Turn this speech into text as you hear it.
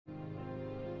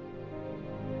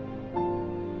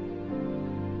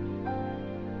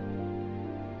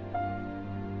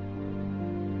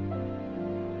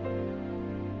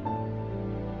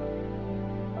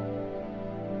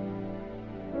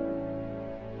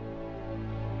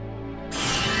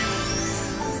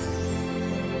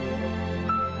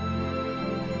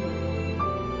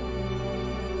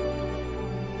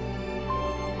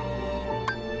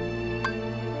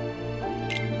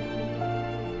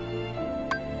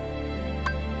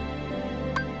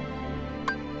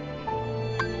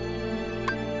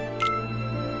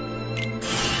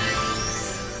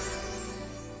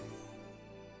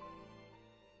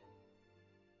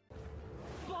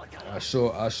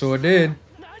I sure did.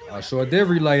 I sure did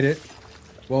relight it.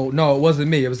 Well, no, it wasn't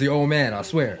me. It was the old man, I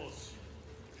swear.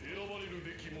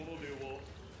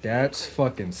 That's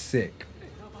fucking sick.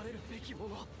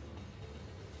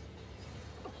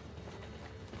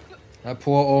 That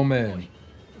poor old man.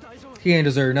 He ain't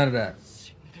deserve none of that.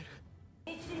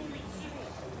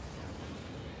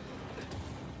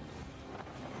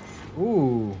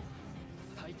 Ooh.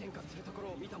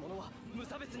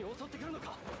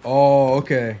 Oh,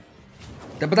 okay.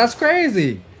 But that's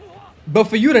crazy. But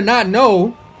for you to not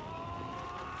know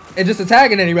and just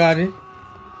attacking anybody.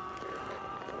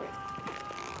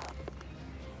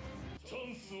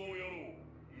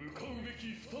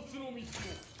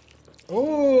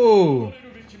 Oh.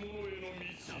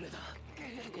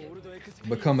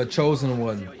 Become a chosen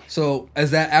one. So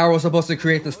is that arrow supposed to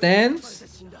create the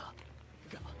stands?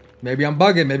 Maybe I'm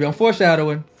bugging. Maybe I'm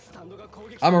foreshadowing.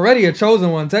 I'm already a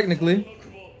chosen one, technically.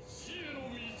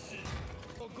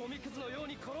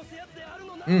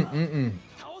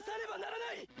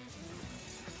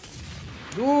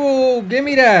 Ooh, give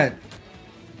me that.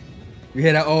 You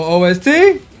hear that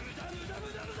OST?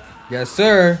 Yes,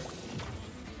 sir.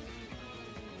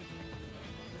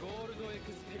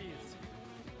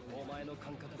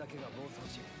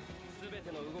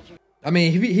 I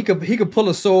mean, he could pull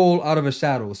a soul out of a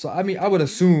shadow. So I mean, I would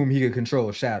assume he could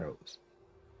control shadows.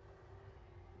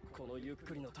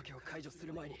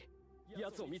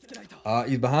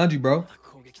 He's behind you, bro.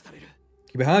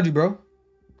 He's behind you, bro.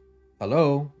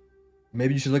 Hello.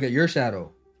 Maybe you should look at your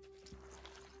shadow.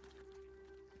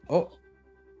 Oh.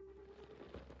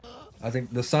 I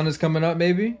think the sun is coming up,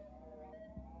 maybe.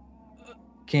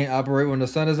 Can't operate when the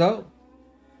sun is out.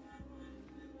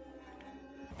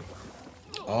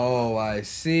 Oh, I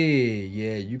see.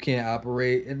 Yeah, you can't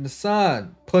operate in the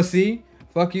sun. Pussy.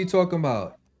 Fuck you talking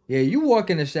about? Yeah, you walk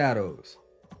in the shadows.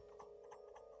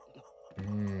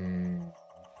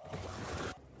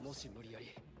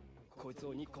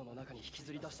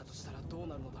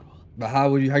 But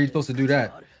how you supposed to do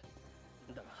that?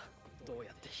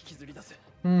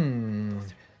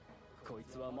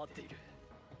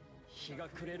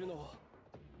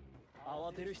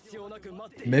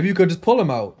 Maybe you could just pull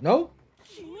him out, no?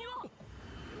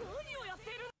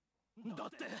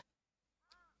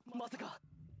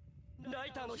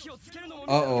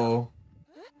 Uh-oh.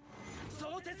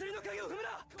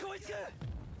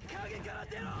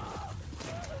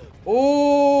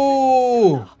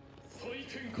 Oh!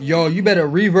 Yo, you better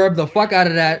reverb the fuck out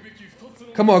of that.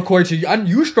 Come on, Koichi.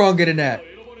 You stronger than that.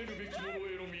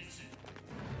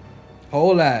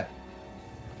 Hold that.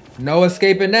 No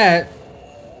escaping that.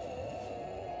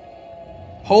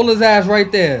 Hold his ass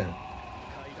right there.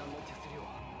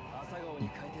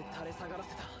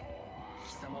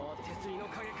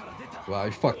 Wow,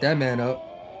 you fucked that man up.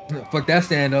 Fuck that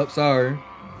stand up, sorry.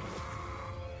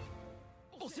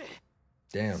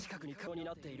 Damn.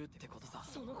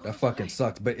 That fucking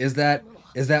sucked. But is that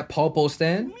Pulpo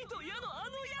stand?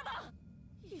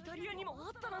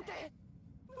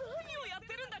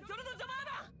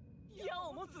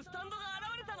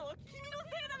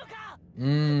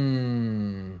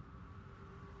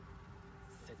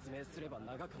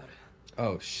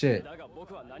 Oh shit.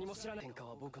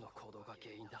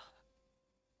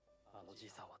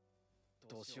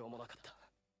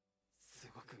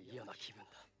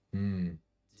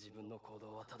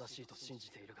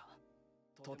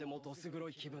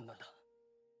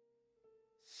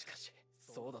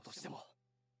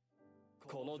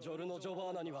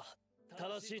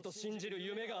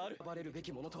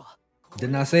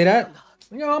 Didn't I say that?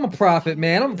 Yo, I'm a prophet,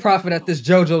 man. I'm a prophet at this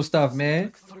Jojo stuff,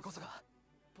 man.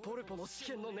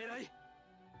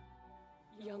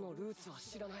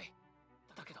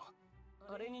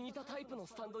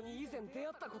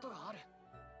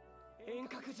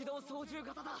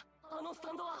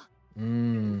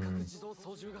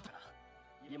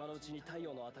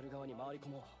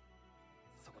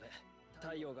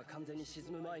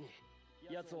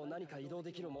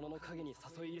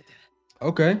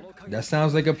 Okay, that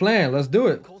sounds like a plan. Let's do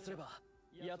it.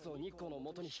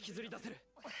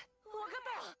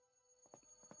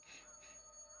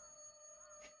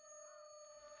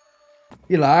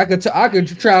 You like, I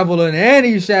could travel in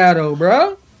any shadow,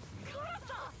 bro.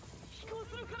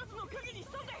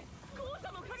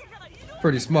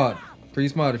 Pretty smart. Pretty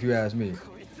smart if you ask me.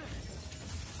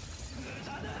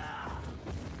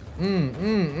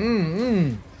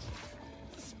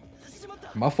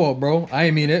 My fault, bro. I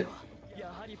ain't mean it.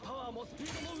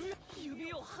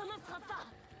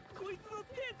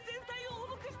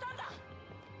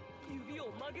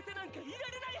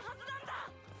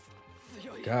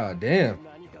 God damn.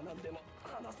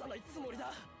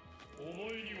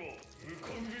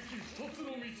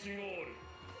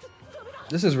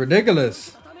 This is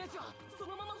ridiculous.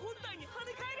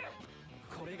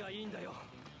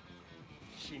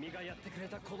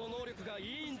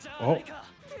 Oh.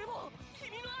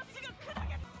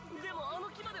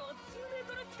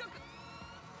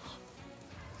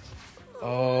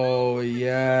 Oh,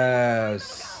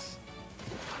 yes.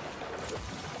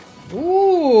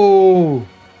 Ooh.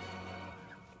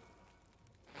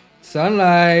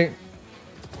 Sunlight.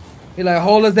 He like,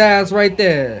 hold his ass right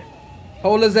there.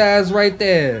 Hold his ass right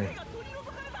there.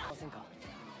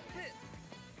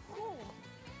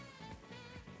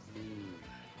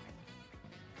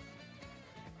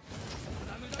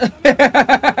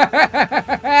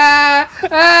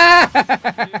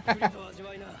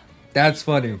 That's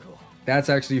funny. That's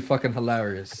actually fucking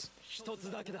hilarious.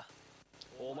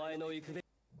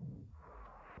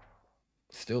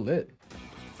 Still lit.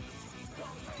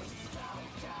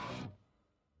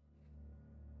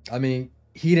 I mean,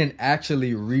 he didn't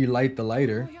actually relight the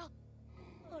lighter.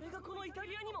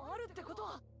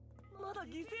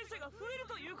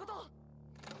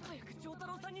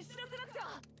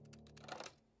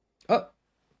 Oh.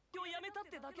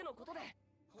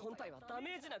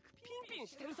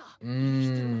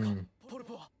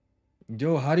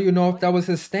 Yo, how do you know if that was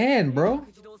his stand, bro?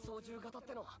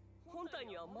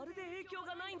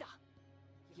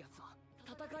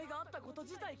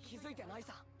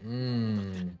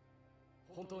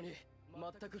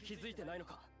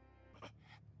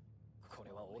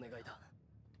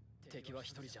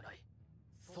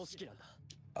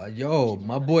 Yo,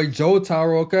 my boy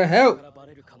Jotaro could help.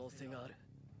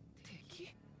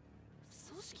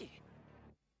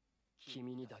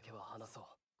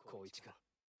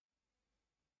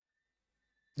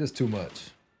 This is too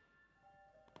much.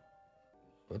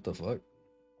 What the fuck?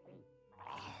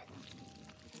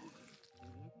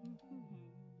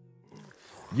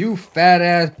 You fat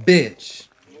ass bitch.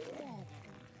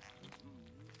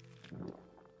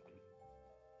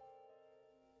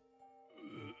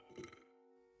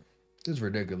 This is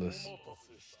ridiculous.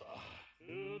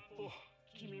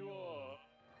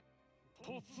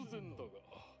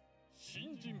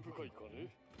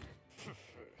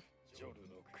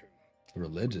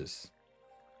 Religious.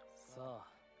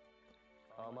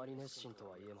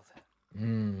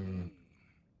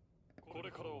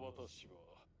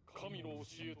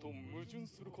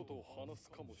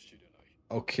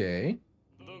 Okay.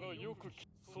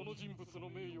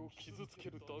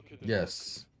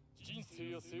 Yes.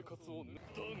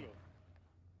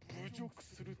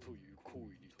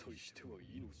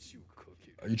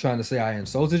 Are you trying to say I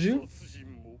insulted you?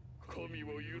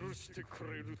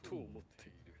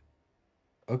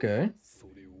 Okay.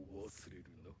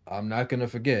 I'm not gonna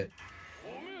forget.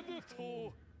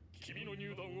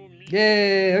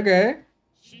 Yay, okay.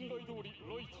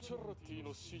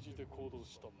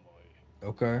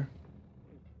 Okay.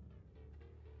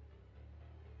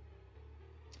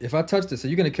 If I touch this, are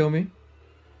you gonna kill me?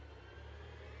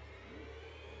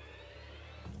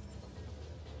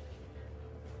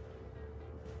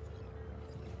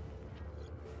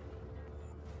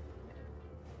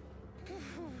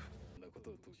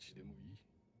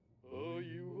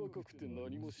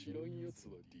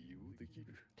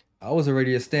 I was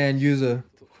already a stand user.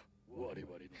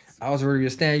 I was already a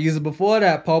stand user before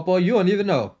that, Popo. You don't even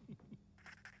know.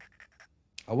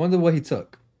 I wonder what he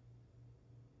took.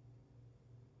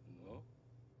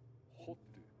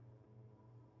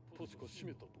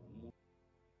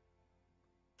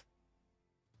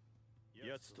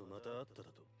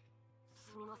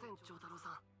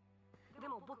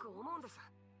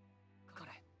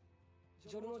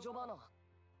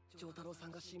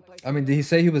 I mean, did he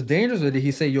say he was dangerous, or did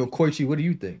he say, yo, Koichi, what do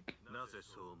you think?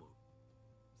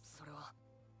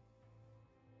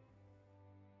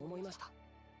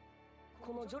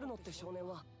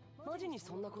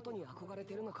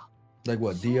 Like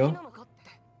what, Dio?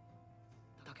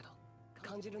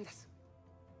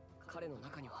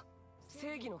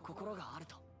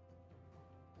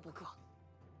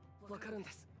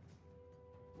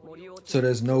 So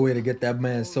there's no way to get that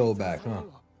man's soul back, huh?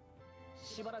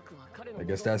 I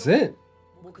guess that's it.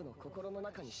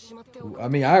 I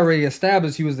mean, I already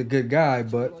established he was a good guy,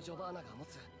 but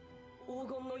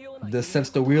this sets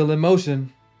the wheel in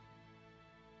motion.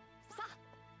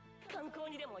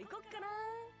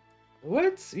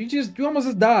 What? You almost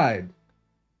just died.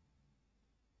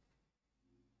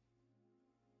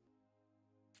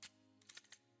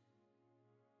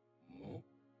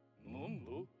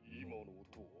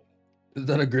 Is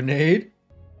that a grenade?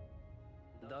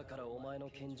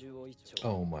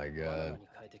 Oh my god.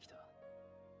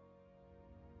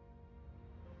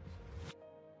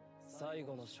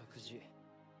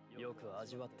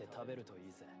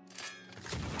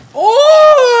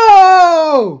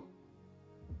 Oh!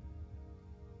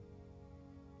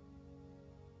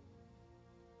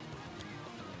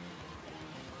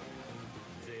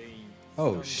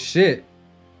 Oh shit.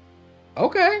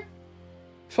 Okay.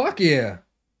 Fuck yeah.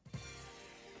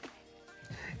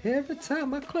 Every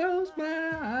time I close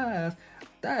my eyes.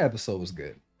 That episode was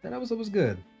good. That episode was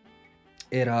good.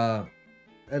 It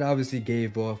obviously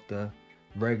gave off the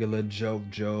regular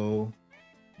Jojo-esque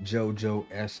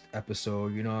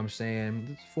episode, you know what I'm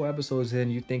saying? 4 episodes in,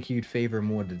 you think he'd favor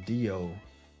more the Dio.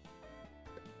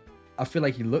 I feel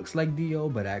like he looks like Dio,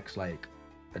 but acts like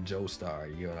a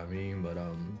Joestar, you know what I mean? But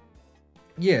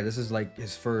yeah, this is like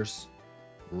his first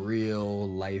real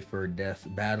life or death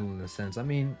battle in a sense. I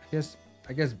mean,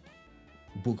 I guess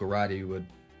Bucciarati would.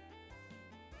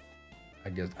 I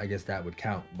guess that would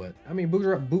count, but I mean,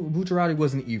 Bucciarati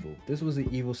wasn't evil. This was an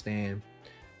evil stand.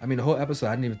 I mean, the whole episode,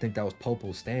 I didn't even think that was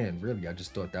Popo's stand. Really, I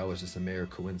just thought that was just a mere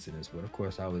coincidence. But of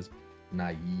course, I was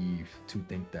naive to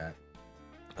think that.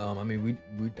 I mean,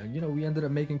 we ended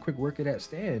up making quick work of that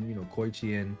stand. You know,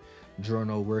 Koichi and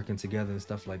Giorno working together and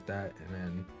stuff like that, and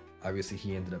then obviously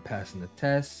he ended up passing the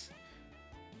test.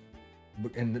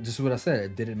 And just what I said,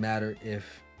 it didn't matter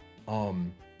if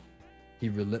he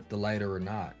relit the lighter or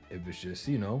not. It was just,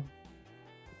 you know,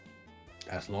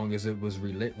 as long as it was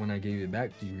relit when I gave it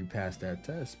back to you, you passed that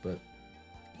test. But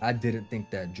I didn't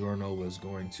think that Giorno was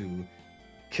going to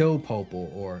kill Popo,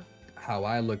 or how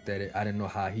I looked at it, I didn't know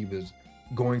how he was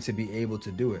going to be able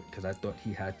to do it, because I thought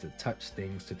he had to touch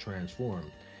things to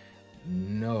transform.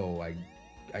 No,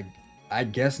 I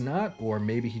guess not, or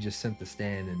maybe he just sent the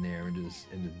stand in there and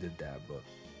just did that. But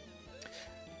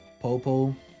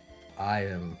Popo,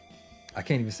 I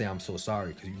can't even say I'm so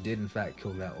sorry, because you did in fact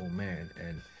kill that old man,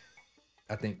 and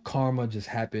I think karma just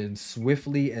happened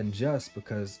swiftly and just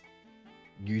because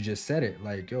you just said it.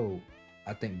 Like, yo,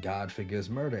 I think God forgives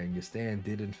murder, and your stand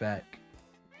did in fact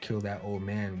kill that old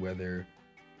man, whether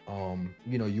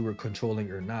you know, you were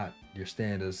controlling or not. Your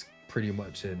stand is pretty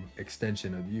much an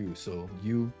extension of you, so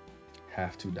you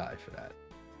have to die for that.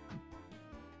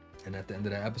 And at the end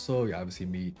of that episode, you obviously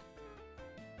meet.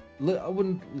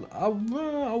 Would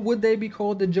they be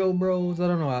called the Joe Bros? I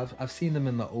don't know. I've seen them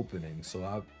in the opening,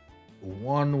 so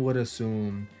one would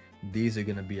assume these are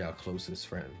gonna be our closest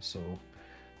friends. So,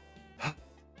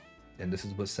 and this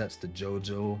is what sets the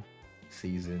JoJo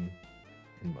season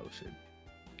in motion.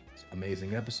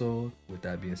 Amazing episode. With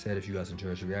that being said, if you guys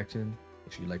enjoyed your reaction,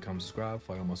 make sure you like, comment, subscribe,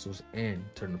 follow my socials, and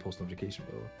turn the post notification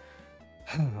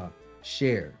bell.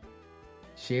 Share.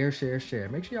 Make sure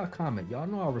y'all comment. Y'all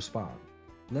know I'll respond.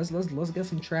 Let's get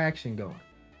some traction going.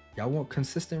 Y'all want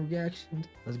consistent reactions?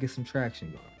 Let's get some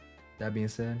traction going. That being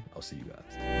said, I'll see you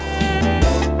guys.